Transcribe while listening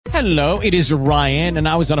Hello, it is Ryan, and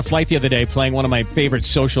I was on a flight the other day playing one of my favorite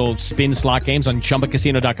social spin slot games on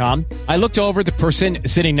ChumbaCasino.com. I looked over at the person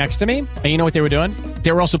sitting next to me, and you know what they were doing?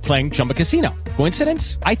 They were also playing Chumba Casino.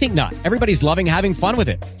 Coincidence? I think not. Everybody's loving having fun with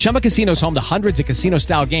it. Chumba Casino is home to hundreds of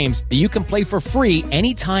casino-style games that you can play for free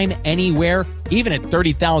anytime, anywhere, even at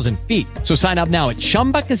 30,000 feet. So sign up now at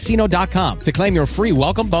ChumbaCasino.com to claim your free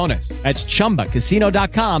welcome bonus. That's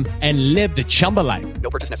ChumbaCasino.com and live the Chumba life. No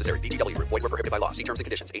purchase necessary. VGW. Void where prohibited by law. See terms and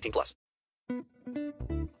conditions. 18+.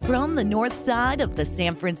 From the north side of the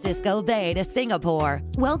San Francisco Bay to Singapore,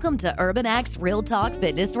 welcome to Urban X Real Talk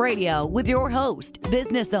Fitness Radio with your host,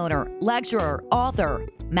 business owner, lecturer, author,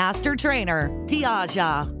 master trainer,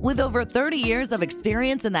 Tiaja. With over 30 years of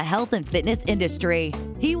experience in the health and fitness industry,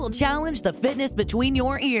 he will challenge the fitness between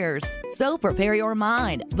your ears. So prepare your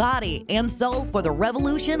mind, body, and soul for the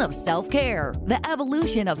revolution of self-care, the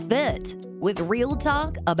evolution of fit, with real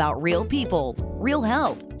talk about real people, real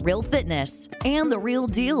health, real fitness, and the real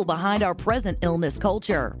deal behind our present illness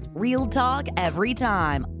culture. Real talk every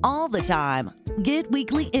time, all the time. Get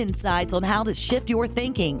weekly insights on how to shift your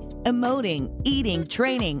thinking, emoting, eating,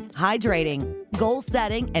 training, hydrating, goal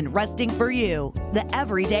setting, and resting for you, the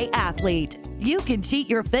everyday athlete. You can cheat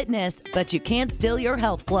your fitness, but you can't steal your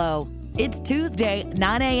health flow. It's Tuesday,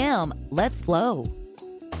 9 a.m. Let's flow.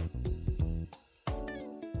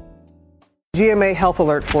 GMA Health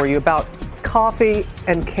Alert for you about coffee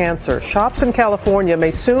and cancer. Shops in California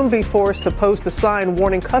may soon be forced to post a sign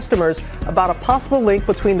warning customers about a possible link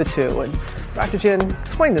between the two. And Dr. Jen,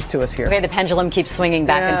 explain this to us here. Okay, the pendulum keeps swinging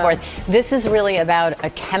back and forth. This is really about a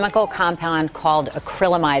chemical compound called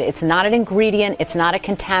acrylamide. It's not an ingredient. It's not a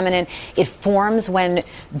contaminant. It forms when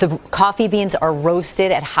the coffee beans are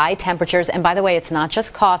roasted at high temperatures. And by the way, it's not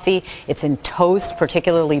just coffee. It's in toast,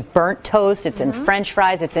 particularly burnt toast. It's in French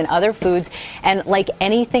fries. It's in other foods. And like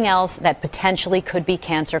anything else that potentially could be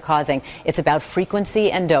cancer causing, it's about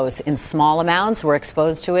frequency and dose. In small amounts, we're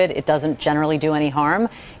exposed to it. It doesn't generally do any harm.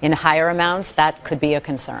 In higher amounts, that could be a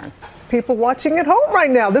concern. People watching at home right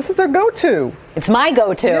now, this is their go-to. It's my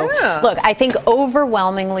go-to. Yeah. Look, I think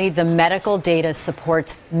overwhelmingly the medical data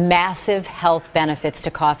supports massive health benefits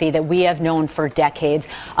to coffee that we have known for decades.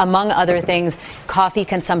 Among other things, coffee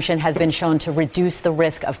consumption has been shown to reduce the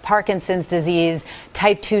risk of Parkinson's disease,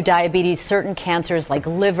 type 2 diabetes, certain cancers like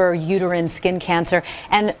liver, uterine, skin cancer.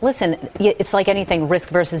 And listen, it's like anything, risk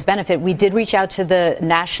versus benefit. We did reach out to the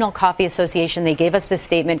National Coffee Association. They gave us this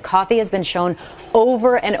statement. Coffee has been shown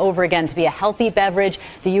over and over again to be a healthy beverage.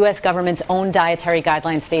 The U.S. government's own dietary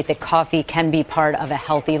guidelines state that coffee can be part of a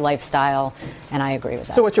healthy lifestyle, and I agree with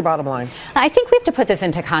that. So what's your bottom line? I think we have to put this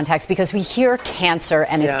into context because we hear cancer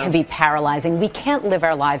and it can be paralyzing. We can't live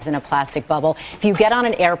our lives in a plastic bubble. If you get on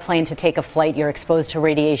an airplane to take a flight, you're exposed to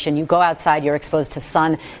radiation. You go outside, you're exposed to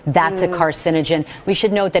sun. That's a carcinogen. We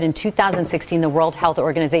should note that in 2016, the World Health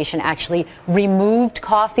Organization actually removed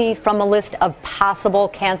coffee from a list of possible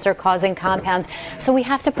cancer-causing compounds. So we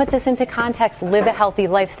have to put this into context. Live a healthy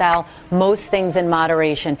lifestyle, most things in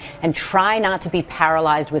moderation, and try not to be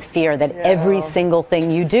paralyzed with fear that every single thing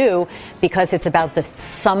you do, because it's about the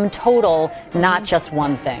sum total, not just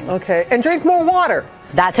one thing. Okay, and drink more water.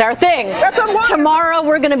 That's our thing. That's our water. Tomorrow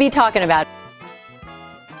we're going to be talking about it.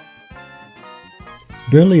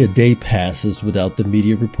 Barely a day passes without the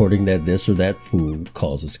media reporting that this or that food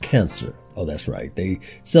causes cancer. Oh, that's right. They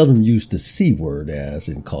seldom use the C word as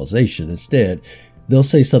in causation. Instead, they'll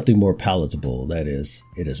say something more palatable, that is,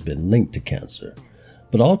 it has been linked to cancer.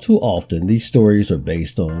 But all too often, these stories are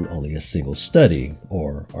based on only a single study,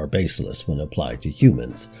 or are baseless when applied to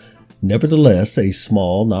humans. Nevertheless, a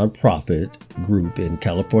small nonprofit group in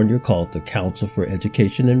California called the Council for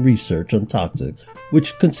Education and Research on Toxics,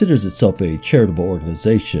 which considers itself a charitable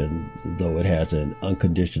organization, though it has an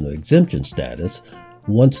unconditional exemption status,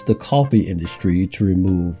 wants the coffee industry to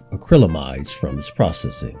remove acrylamides from its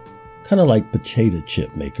processing, kind of like potato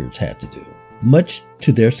chip makers had to do. Much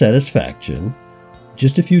to their satisfaction,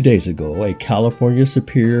 just a few days ago, a California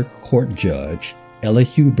Superior Court judge,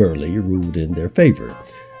 Elihu Burley, ruled in their favor.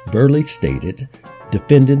 Burley stated,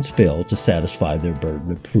 defendants failed to satisfy their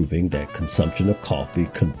burden of proving that consumption of coffee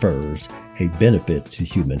confers a benefit to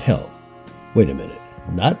human health. Wait a minute.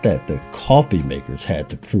 Not that the coffee makers had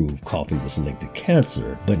to prove coffee was linked to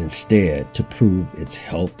cancer, but instead to prove its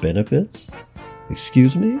health benefits?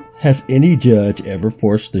 Excuse me? Has any judge ever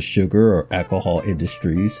forced the sugar or alcohol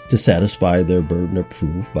industries to satisfy their burden of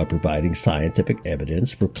proof by providing scientific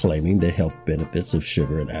evidence proclaiming the health benefits of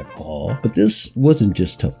sugar and alcohol? But this wasn't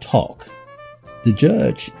just tough talk. The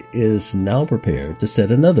judge is now prepared to set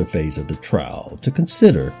another phase of the trial to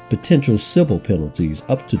consider potential civil penalties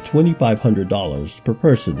up to $2,500 per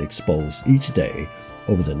person exposed each day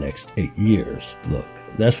over the next 8 years. Look,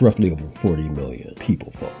 that's roughly over 40 million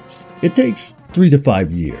people, folks. It takes 3 to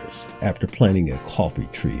 5 years after planting a coffee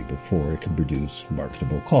tree before it can produce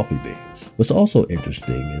marketable coffee beans. What's also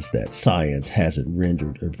interesting is that science hasn't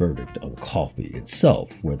rendered a verdict on coffee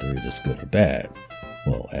itself, whether it is good or bad.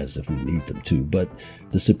 Well, as if we need them to, but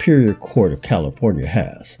the Superior Court of California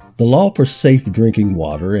has. The Law for Safe Drinking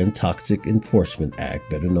Water and Toxic Enforcement Act,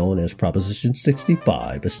 better known as Proposition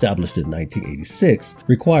 65, established in 1986,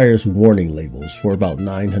 requires warning labels for about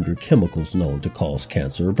 900 chemicals known to cause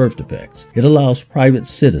cancer or birth defects. It allows private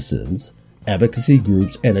citizens, advocacy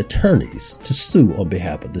groups, and attorneys to sue on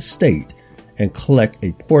behalf of the state and collect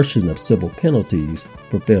a portion of civil penalties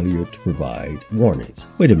for failure to provide warnings.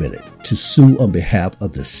 Wait a minute, to sue on behalf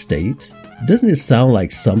of the state? Doesn't it sound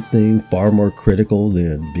like something far more critical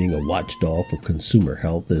than being a watchdog for consumer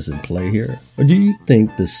health is in play here? Or do you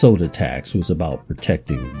think the soda tax was about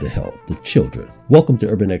protecting the health of children? Welcome to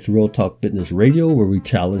Urban X Real Talk Fitness Radio, where we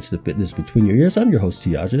challenge the fitness between your ears. I'm your host,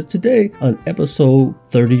 Tiaja. Today, on episode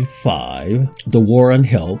 35, The War on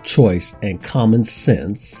Health, Choice, and Common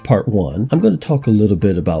Sense, Part 1, I'm going to talk a little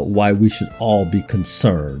bit about why we should all be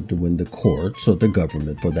concerned when the courts, or the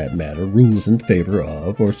government for that matter, rules in favor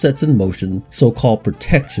of or sets in motion so-called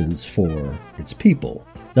protections for its people.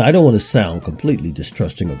 Now, I don't want to sound completely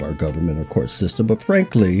distrusting of our government or court system, but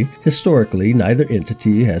frankly, historically, neither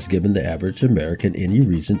entity has given the average American any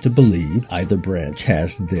reason to believe either branch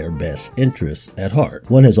has their best interests at heart.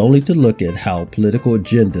 One has only to look at how political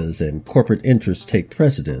agendas and corporate interests take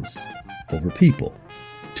precedence over people.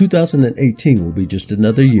 2018 will be just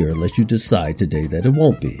another year unless you decide today that it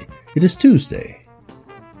won't be. It is Tuesday,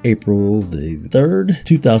 April the 3rd,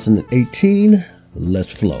 2018.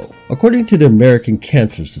 Let's flow. According to the American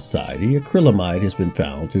Cancer Society, acrylamide has been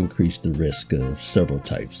found to increase the risk of several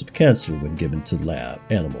types of cancer when given to lab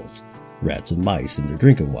animals, rats and mice in their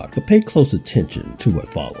drinking water. But pay close attention to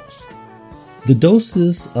what follows. The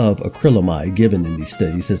doses of acrylamide given in these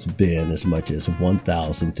studies has been as much as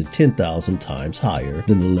 1,000 to 10,000 times higher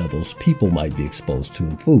than the levels people might be exposed to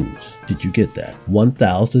in foods. Did you get that?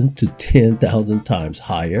 1,000 to 10,000 times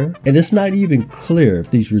higher? And it's not even clear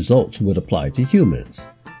if these results would apply to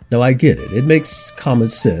humans. Now, I get it. It makes common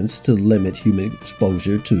sense to limit human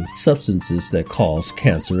exposure to substances that cause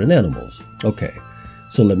cancer in animals. Okay,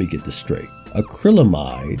 so let me get this straight.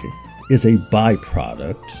 Acrylamide is a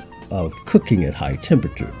byproduct of cooking at high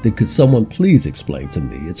temperature. Then could someone please explain to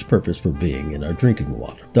me its purpose for being in our drinking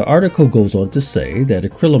water? The article goes on to say that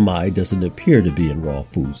acrylamide doesn't appear to be in raw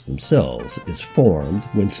foods themselves. It's formed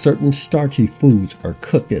when certain starchy foods are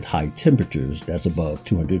cooked at high temperatures that's above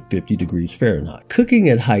 250 degrees Fahrenheit. Cooking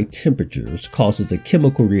at high temperatures causes a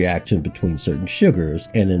chemical reaction between certain sugars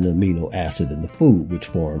and an amino acid in the food, which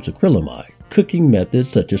forms acrylamide. Cooking methods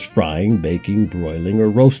such as frying, baking, broiling, or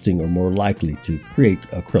roasting are more likely to create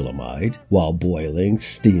acrylamide, while boiling,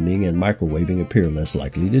 steaming, and microwaving appear less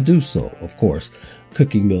likely to do so. Of course,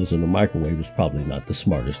 cooking meals in the microwave is probably not the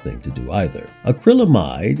smartest thing to do either.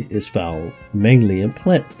 Acrylamide is found mainly in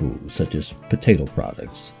plant foods such as potato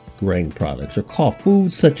products, grain products, or coffee.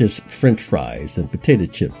 Foods such as French fries and potato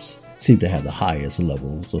chips seem to have the highest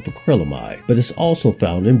levels of acrylamide, but it's also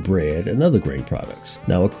found in bread and other grain products.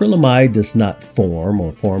 Now, acrylamide does not form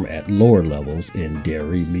at lower levels in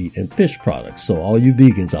dairy, meat, and fish products. So all you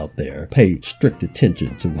vegans out there, pay strict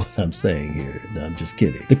attention to what I'm saying here. No, I'm just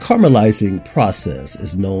kidding. The caramelizing process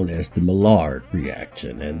is known as the Maillard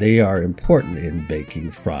reaction, and they are important in baking,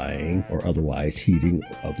 frying, or otherwise heating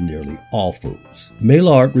of nearly all foods.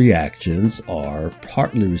 Maillard reactions are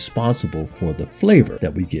partly responsible for the flavor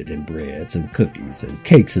that we get in breads and cookies and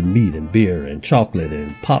cakes and meat and beer and chocolate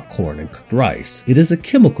and popcorn and cooked rice. It is a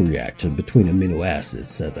chemical reaction between amino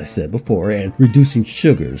acids, as I said before, and reducing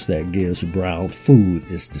sugars that gives browned food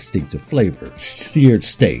its distinctive flavor. Seared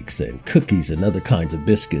steaks and cookies and other kinds of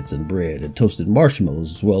biscuits and bread and toasted marshmallows,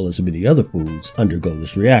 as well as many other foods, undergo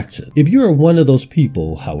this reaction. If you are one of those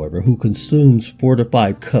people, however, who consumes 4 to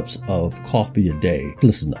 5 cups of coffee a day,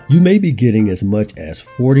 listen up. You may be getting as much as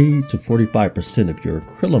 40 to 45% of your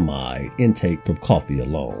acrylamide intake from coffee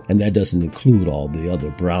alone, and that doesn't include all the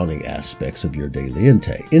other browning aspects of your daily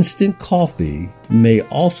intake. Instant coffee may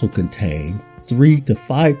also contain 3 to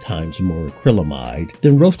 5 times more acrylamide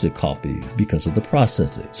than roasted coffee because of the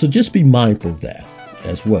processing. So just be mindful of that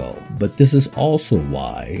as well. But this is also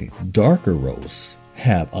why darker roasts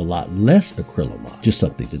have a lot less acrylamide. Just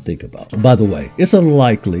something to think about. By the way, it's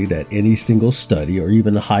unlikely that any single study or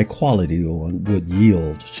even a high quality one would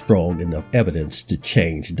yield strong enough evidence to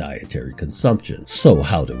change dietary consumption. So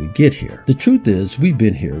how do we get here? The truth is, we've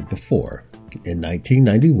been here before. In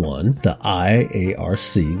 1991, the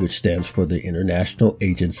IARC, which stands for the International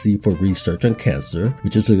Agency for Research on Cancer,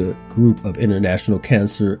 which is a group of international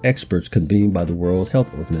cancer experts convened by the World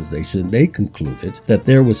Health Organization, they concluded that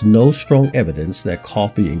there was no strong evidence that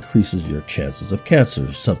coffee increases your chances of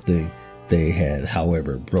cancer, something they had,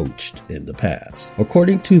 however, broached in the past.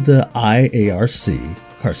 According to the IARC,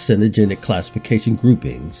 carcinogenic classification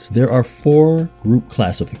groupings, there are 4 group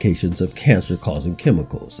classifications of cancer-causing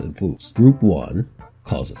chemicals in foods. Group 1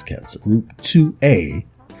 causes cancer. Group 2A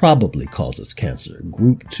probably causes cancer.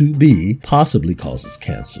 Group 2B possibly causes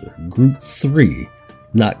cancer. Group 3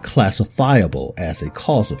 not classifiable as a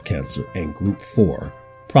cause of cancer. And Group 4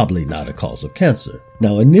 probably not a cause of cancer.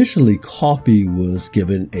 Now, initially, coffee was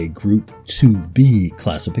given a Group 2B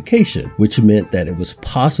classification, which meant that it was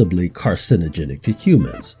possibly carcinogenic to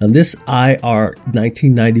humans. And this IR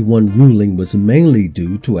 1991 ruling was mainly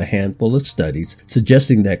due to a handful of studies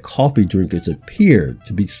suggesting that coffee drinkers appeared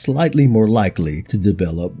to be slightly more likely to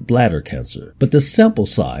develop bladder cancer. But the sample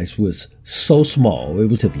size was so small, it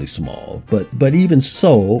was relatively small, but even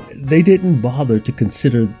so, they didn't bother to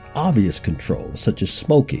consider obvious controls such as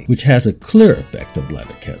smoking, which has a clear effect on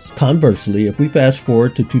bladder cancer. Conversely, if we fast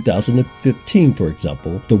forward to 2015, for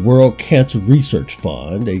example, the World Cancer Research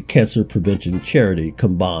Fund, a cancer prevention charity,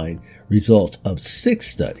 combined results of 6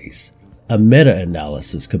 studies, a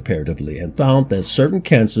meta-analysis comparatively, and found that certain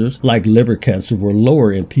cancers, like liver cancer, were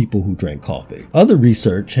lower in people who drank coffee. Other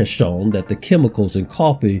research has shown that the chemicals in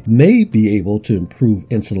coffee may be able to improve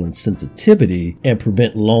insulin sensitivity and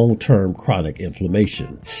prevent long-term chronic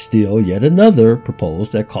inflammation. Still, yet another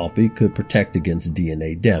proposed that coffee could protect against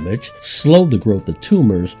DNA damage, slow the growth of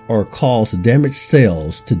tumors, or cause damaged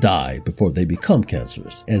cells to die before they become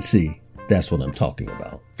cancerous. And see, that's what I'm talking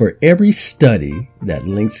about. For every study that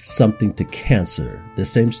links something to cancer, there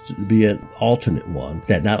seems to be an alternate one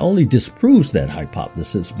that not only disproves that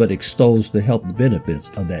hypothesis, but extols the health benefits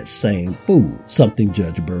of that same food, something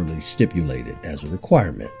Judge Burley stipulated as a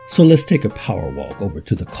requirement. So let's take a power walk over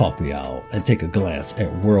to the coffee aisle and take a glance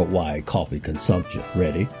at worldwide coffee consumption.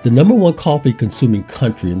 Ready? The number 1 coffee consuming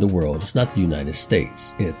country in the world is not the United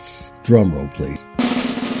States. It's, drumroll please,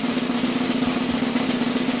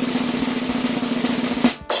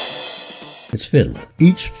 it's Finland.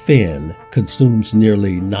 Each Finn consumes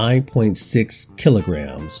nearly 9.6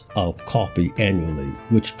 kilograms of coffee annually,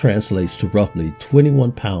 which translates to roughly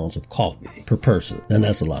 21 pounds of coffee per person. And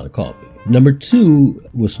that's a lot of coffee. Number 2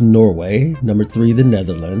 was Norway. Number 3, the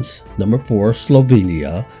Netherlands. Number 4,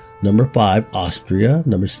 Slovenia. Number 5, Austria.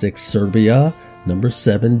 Number 6, Serbia. Number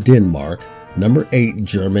 7, Denmark. Number 8,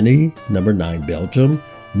 Germany. Number 9, Belgium.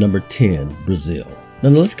 Number 10, Brazil. Now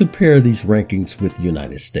let's compare these rankings with the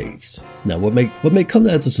United States. Now what may come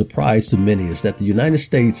as a surprise to many is that the United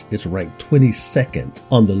States is ranked 22nd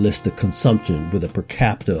on the list of consumption with a per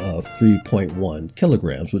capita of 3.1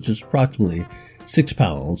 kilograms, which is approximately 6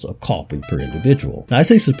 pounds of coffee per individual. Now, I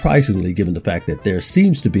say surprisingly, given the fact that there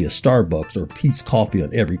seems to be a Starbucks or Peet's Coffee on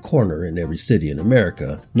every corner in every city in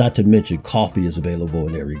America. Not to mention coffee is available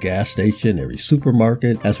in every gas station, every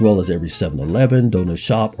supermarket, as well as every 7-Eleven, donut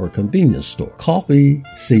shop, or convenience store. Coffee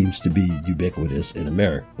seems to be ubiquitous in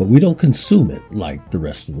America, but we don't consume it like the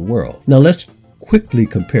rest of the world. Now, let's quickly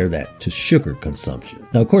compare that to sugar consumption.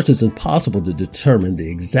 Now, of course, it's impossible to determine the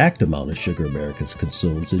exact amount of sugar Americans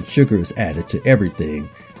consume, since sugar is added to everything,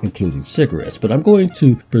 including cigarettes. But I'm going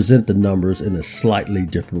to present the numbers in a slightly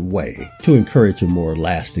different way to encourage a more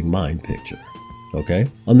lasting mind picture. Okay?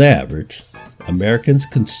 On the average, Americans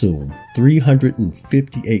consume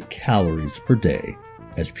 358 calories per day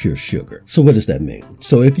as pure sugar. So what does that mean?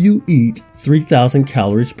 So if you eat 3,000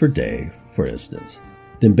 calories per day, for instance,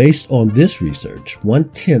 then based on this research,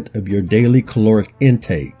 1/10 of your daily caloric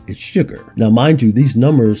intake is sugar. Now, mind you, these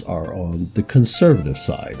numbers are on the conservative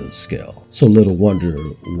side of the scale. So little wonder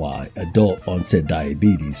why adult onset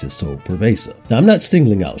diabetes is so pervasive. Now, I'm not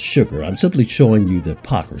singling out sugar. I'm simply showing you the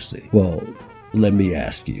hypocrisy. Well, let me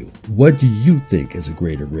ask you, what do you think is a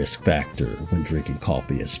greater risk factor when drinking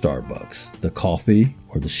coffee at Starbucks? The coffee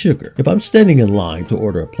or the sugar? If I'm standing in line to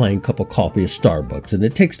order a plain cup of coffee at Starbucks and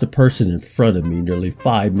it takes the person in front of me nearly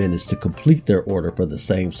 5 minutes to complete their order for the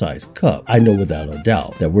same size cup, I know without a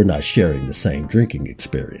doubt that we're not sharing the same drinking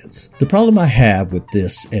experience. The problem I have with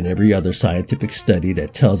this and every other scientific study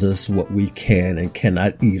that tells us what we can and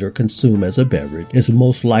cannot eat or consume as a beverage is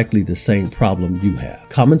most likely the same problem you have.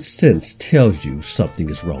 Common sense tells you something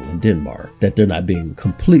is wrong in Denmark, that they're not being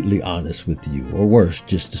completely honest with you, or worse,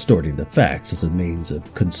 just distorting the facts as a means of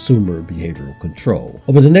effective consumer behavioral control.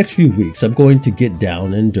 Over the next few weeks, I'm going to get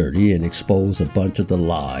down and dirty and expose a bunch of the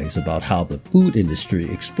lies about how the food industry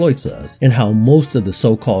exploits us and how most of the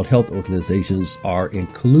so-called health organizations are in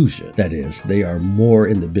collusion. That is, they are more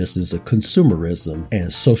in the business of consumerism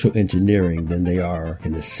and social engineering than they are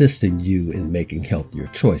in assisting you in making healthier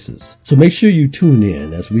choices. So make sure you tune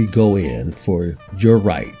in as we go in for your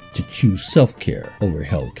right to choose self-care over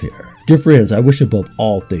healthcare. Dear friends, I wish above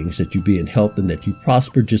all things that you be in health and that you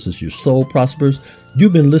prosper just as your soul prospers.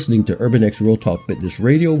 You've been listening to Urban X Real Talk Fitness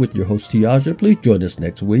Radio with your host Tiaja. Please join us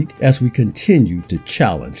next week as we continue to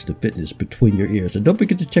challenge the fitness between your ears. And don't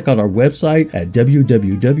forget to check out our website at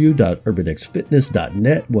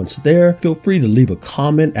www.urbanxfitness.net. Once there, feel free to leave a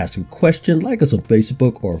comment, ask a question, like us on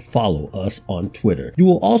Facebook, or follow us on Twitter. You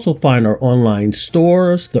will also find our online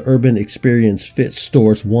stores, the Urban Experience Fit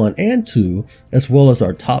Stores 1 and 2, as well as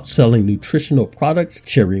our top-selling nutritional products,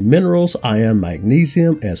 Cherry Minerals, Ion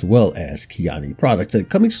Magnesium, as well as Kiani products. And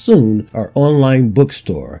coming soon, our online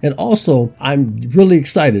bookstore. And also, I'm really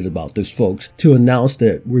excited about this, folks, to announce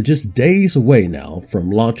that we're just days away now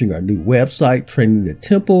from launching our new website, Training the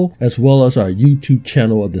Temple, as well as our YouTube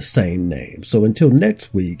channel of the same name. So until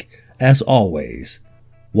next week, as always,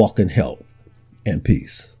 walk in health and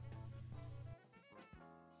peace.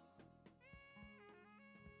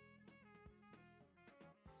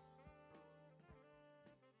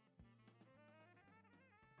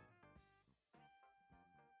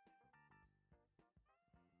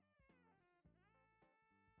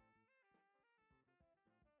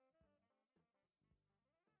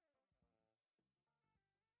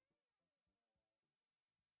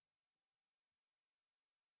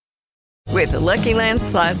 With the Lucky Land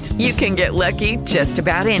Slots, you can get lucky just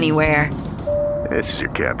about anywhere. This is your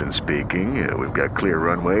captain speaking. We've got clear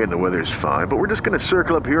runway and the weather's fine, but we're just going to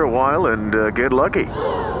circle up here a while and get lucky.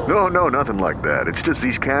 No, nothing like that. It's just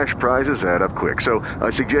these cash prizes add up quick. So I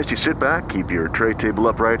suggest you sit back, keep your tray table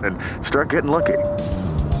upright, and start getting lucky.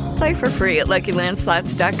 Play for free at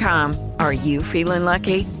LuckyLandSlots.com. Are you feeling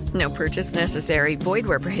lucky? No purchase necessary. Void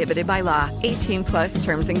where prohibited by law. 18+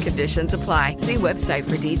 terms and conditions apply. See website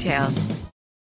for details.